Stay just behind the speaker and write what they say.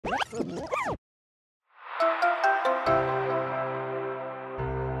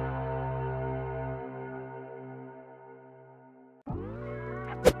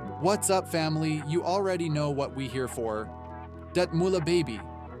What's up, family? You already know what we here for. Dat mula baby.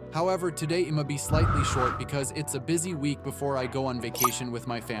 However, today I'ma be slightly short because it's a busy week before I go on vacation with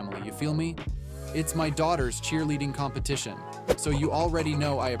my family, you feel me? It's my daughter's cheerleading competition, so you already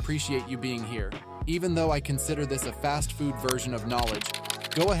know I appreciate you being here. Even though I consider this a fast food version of knowledge,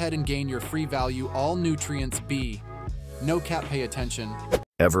 go ahead and gain your free value all nutrients B. No cap, pay attention.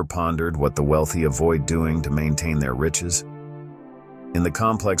 Ever pondered what the wealthy avoid doing to maintain their riches? In the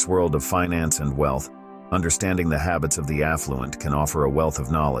complex world of finance and wealth, understanding the habits of the affluent can offer a wealth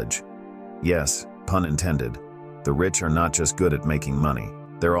of knowledge. Yes, pun intended, the rich are not just good at making money,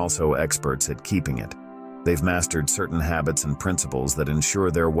 they're also experts at keeping it. They've mastered certain habits and principles that ensure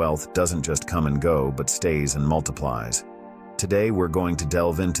their wealth doesn't just come and go, but stays and multiplies. Today, we're going to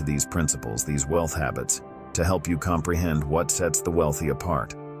delve into these principles, these wealth habits, to help you comprehend what sets the wealthy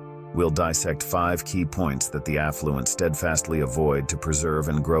apart. We'll dissect 5 key points that the affluent steadfastly avoid to preserve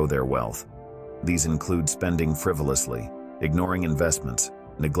and grow their wealth. These include spending frivolously, ignoring investments,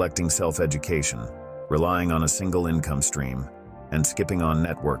 neglecting self-education, relying on a single income stream, and skipping on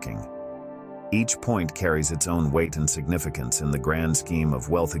networking. Each point carries its own weight and significance in the grand scheme of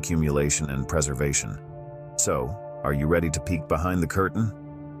wealth accumulation and preservation. So, are you ready to peek behind the curtain?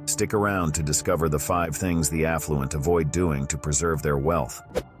 Stick around to discover the 5 things the affluent avoid doing to preserve their wealth.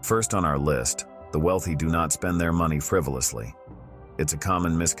 First on our list, the wealthy do not spend their money frivolously. It's a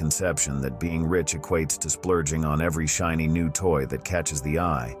common misconception that being rich equates to splurging on every shiny new toy that catches the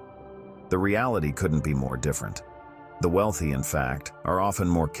eye. The reality couldn't be more different. The wealthy, in fact, are often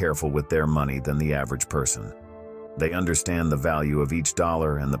more careful with their money than the average person. They understand the value of each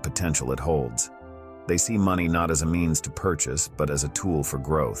dollar and the potential it holds. They see money not as a means to purchase, but as a tool for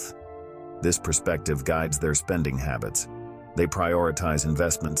growth. This perspective guides their spending habits. They prioritize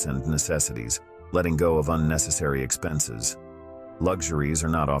investments and necessities, letting go of unnecessary expenses. Luxuries are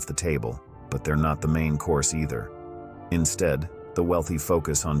not off the table, but they're not the main course either. Instead, the wealthy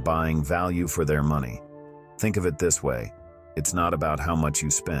focus on buying value for their money. Think of it this way, it's not about how much you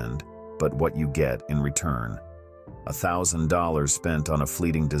spend, but what you get in return. $1,000 spent on a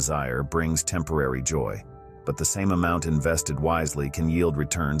fleeting desire brings temporary joy, but the same amount invested wisely can yield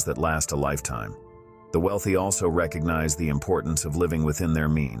returns that last a lifetime. The wealthy also recognize the importance of living within their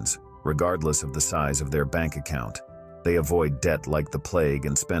means, regardless of the size of their bank account. They avoid debt like the plague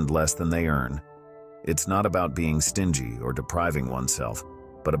and spend less than they earn. It's not about being stingy or depriving oneself,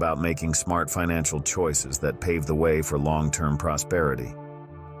 but about making smart financial choices that pave the way for long-term prosperity.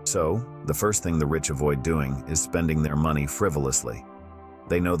 So, the first thing the rich avoid doing is spending their money frivolously.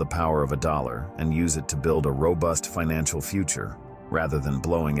 They know the power of a dollar and use it to build a robust financial future, rather than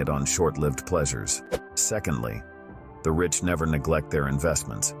blowing it on short-lived pleasures. Secondly, the rich never neglect their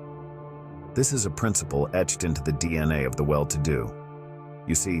investments. This is a principle etched into the DNA of the well-to-do.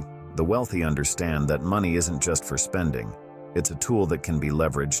 You see, the wealthy understand that money isn't just for spending, it's a tool that can be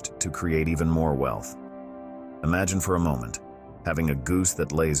leveraged to create even more wealth. Imagine for a moment, having a goose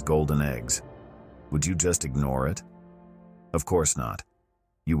that lays golden eggs. Would you just ignore it? Of course not.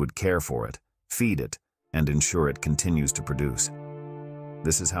 You would care for it, feed it, and ensure it continues to produce.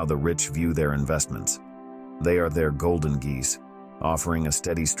 This is how the rich view their investments. They are their golden geese, offering a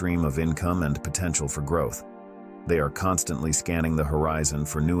steady stream of income and potential for growth. They are constantly scanning the horizon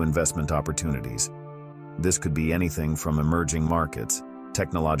for new investment opportunities. This could be anything from emerging markets,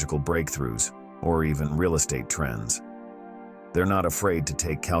 technological breakthroughs, or even real estate trends. They're not afraid to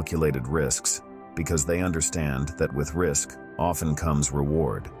take calculated risks because they understand that with risk often comes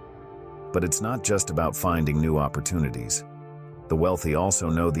reward. But it's not just about finding new opportunities. The wealthy also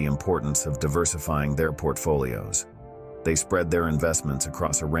know the importance of diversifying their portfolios. They spread their investments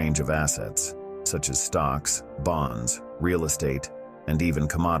across a range of assets, such as stocks, bonds, real estate, and even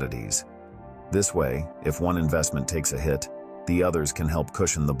commodities. This way, if one investment takes a hit, the others can help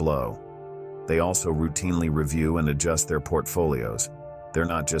cushion the blow. They also routinely review and adjust their portfolios. They're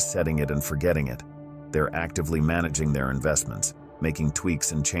not just setting it and forgetting it. They're actively managing their investments, making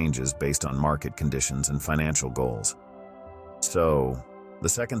tweaks and changes based on market conditions and financial goals. So, the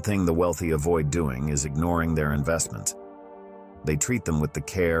second thing the wealthy avoid doing is ignoring their investments. They treat them with the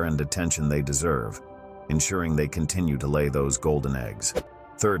care and attention they deserve, ensuring they continue to lay those golden eggs.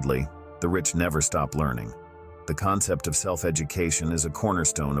 Thirdly, the rich never stop learning. The concept of self-education is a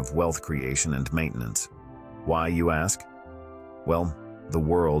cornerstone of wealth creation and maintenance. Why, you ask? Well, the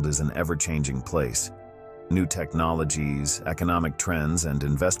world is an ever-changing place. New technologies, economic trends, and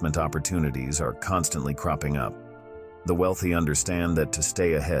investment opportunities are constantly cropping up. The wealthy understand that to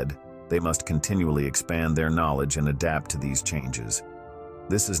stay ahead, they must continually expand their knowledge and adapt to these changes.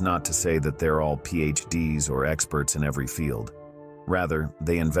 This is not to say that they're all PhDs or experts in every field. Rather,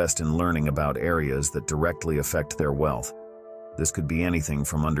 they invest in learning about areas that directly affect their wealth. This could be anything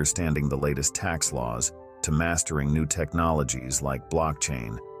from understanding the latest tax laws to mastering new technologies like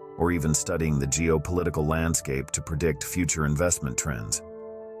blockchain, or even studying the geopolitical landscape to predict future investment trends.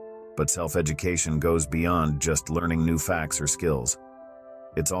 But self-education goes beyond just learning new facts or skills.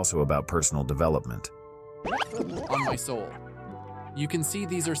 It's also about personal development. On my soul. You can see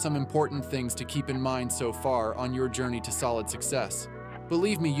these are some important things to keep in mind so far on your journey to solid success.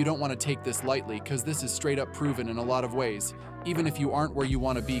 Believe me, you don't want to take this lightly because this is straight up proven in a lot of ways, even if you aren't where you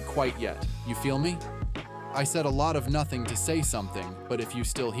want to be quite yet. You feel me? I said a lot of nothing to say something, but if you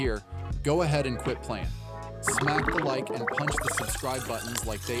still here, go ahead and quit playing. Smack the like and punch the subscribe buttons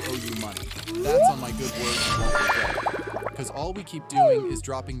like they owe you money. That's on my good word you won't regret. Because all we keep doing is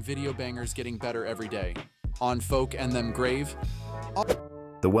dropping video bangers getting better every day. On folk and them grave.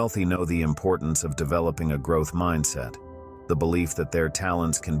 The wealthy know the importance of developing a growth mindset, the belief that their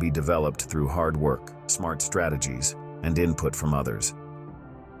talents can be developed through hard work, smart strategies, and input from others.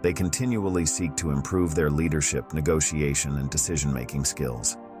 They continually seek to improve their leadership, negotiation, and decision-making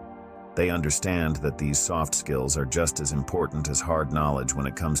skills. They understand that these soft skills are just as important as hard knowledge when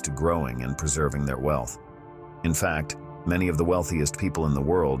it comes to growing and preserving their wealth. In fact, many of the wealthiest people in the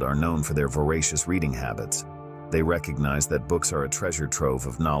world are known for their voracious reading habits. They recognize that books are a treasure trove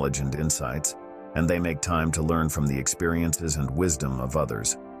of knowledge and insights, and they make time to learn from the experiences and wisdom of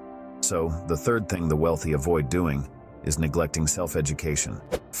others. So, the third thing the wealthy avoid doing is neglecting self-education.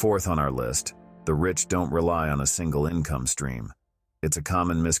 Fourth on our list, the rich don't rely on a single income stream. It's a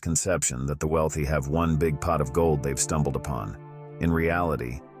common misconception that the wealthy have one big pot of gold they've stumbled upon. In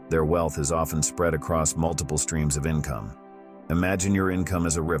reality, their wealth is often spread across multiple streams of income. Imagine your income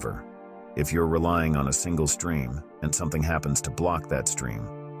as a river. If you're relying on a single stream and something happens to block that stream,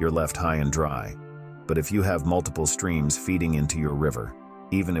 you're left high and dry. But if you have multiple streams feeding into your river,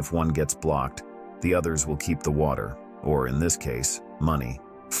 even if one gets blocked, the others will keep the water, or in this case, money,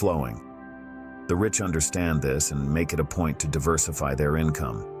 flowing. The rich understand this and make it a point to diversify their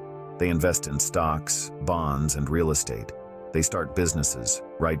income. They invest in stocks, bonds, and real estate. They start businesses,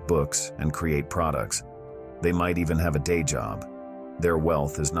 write books, and create products. They might even have a day job. Their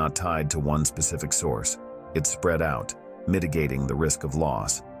wealth is not tied to one specific source. It's spread out, mitigating the risk of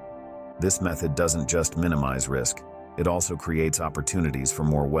loss. This method doesn't just minimize risk, it also creates opportunities for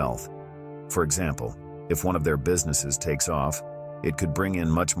more wealth. For example, if one of their businesses takes off, it could bring in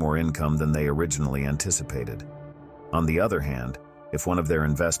much more income than they originally anticipated. On the other hand, if one of their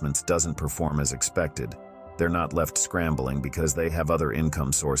investments doesn't perform as expected, they're not left scrambling because they have other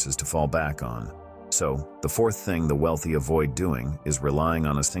income sources to fall back on. So, the fourth thing the wealthy avoid doing is relying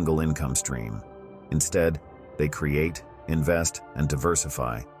on a single income stream. Instead, they create, invest, and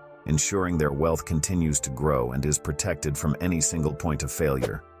diversify, ensuring their wealth continues to grow and is protected from any single point of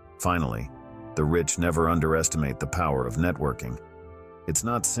failure. Finally, the rich never underestimate the power of networking. It's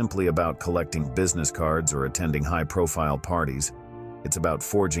not simply about collecting business cards or attending high-profile parties. It's about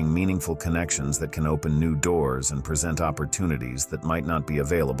forging meaningful connections that can open new doors and present opportunities that might not be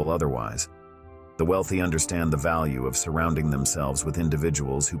available otherwise. The wealthy understand the value of surrounding themselves with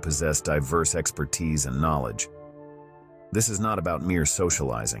individuals who possess diverse expertise and knowledge. This is not about mere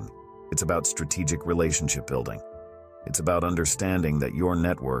socializing. It's about strategic relationship building. It's about understanding that your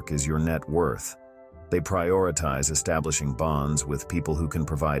network is your net worth. They prioritize establishing bonds with people who can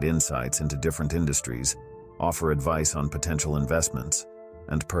provide insights into different industries, offer advice on potential investments,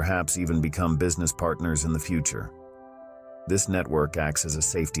 and perhaps even become business partners in the future. This network acts as a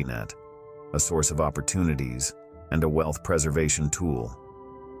safety net, a source of opportunities, and a wealth preservation tool.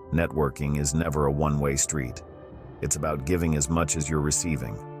 Networking is never a one-way street. It's about giving as much as you're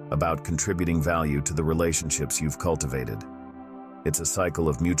receiving, about contributing value to the relationships you've cultivated. It's a cycle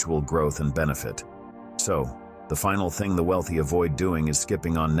of mutual growth and benefit. So, the final thing the wealthy avoid doing is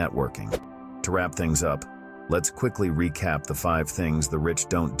skipping on networking. To wrap things up, let's quickly recap the 5 things the rich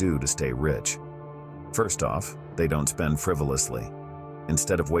don't do to stay rich. First off, they don't spend frivolously.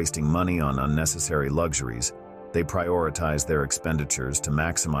 Instead of wasting money on unnecessary luxuries, they prioritize their expenditures to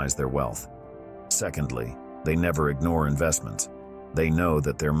maximize their wealth. Secondly, they never ignore investments. They know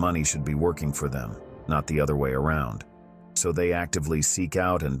that their money should be working for them, not the other way around. So they actively seek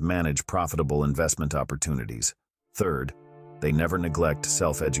out and manage profitable investment opportunities. Third, they never neglect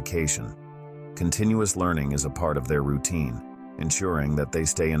self-education. Continuous learning is a part of their routine, ensuring that they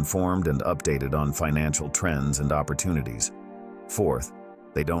stay informed and updated on financial trends and opportunities. Fourth,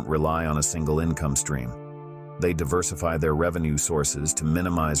 they don't rely on a single income stream. They diversify their revenue sources to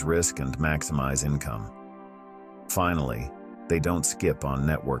minimize risk and maximize income. Finally, they don't skip on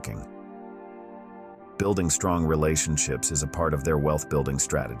networking. building strong relationships is a part of their wealth-building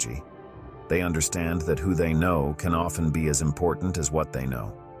strategy. They understand that who they know can often be as important as what they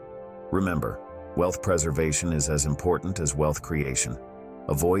know. Remember, wealth preservation is as important as wealth creation.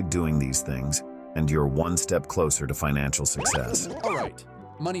 Avoid doing these things, and you're one step closer to financial success. All right,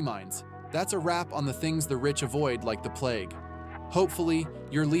 money minds. That's a wrap on the things the rich avoid like the plague. Hopefully,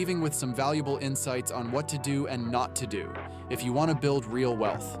 you're leaving with some valuable insights on what to do and not to do if you want to build real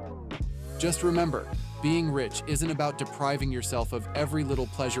wealth. Just remember, being rich isn't about depriving yourself of every little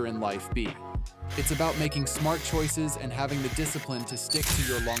pleasure in life. It's about making smart choices and having the discipline to stick to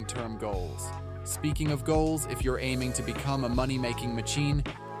your long-term goals. Speaking of goals, if you're aiming to become a money-making machine,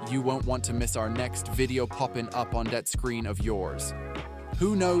 you won't want to miss our next video popping up on that screen of yours.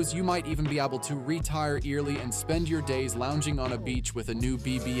 Who knows, you might even be able to retire early and spend your days lounging on a beach with a new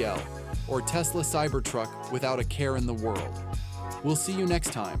BBL or Tesla Cybertruck without a care in the world. We'll see you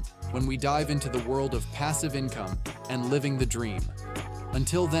next time when we dive into the world of passive income and living the dream.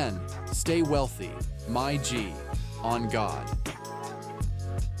 Until then, stay wealthy, my G, on God.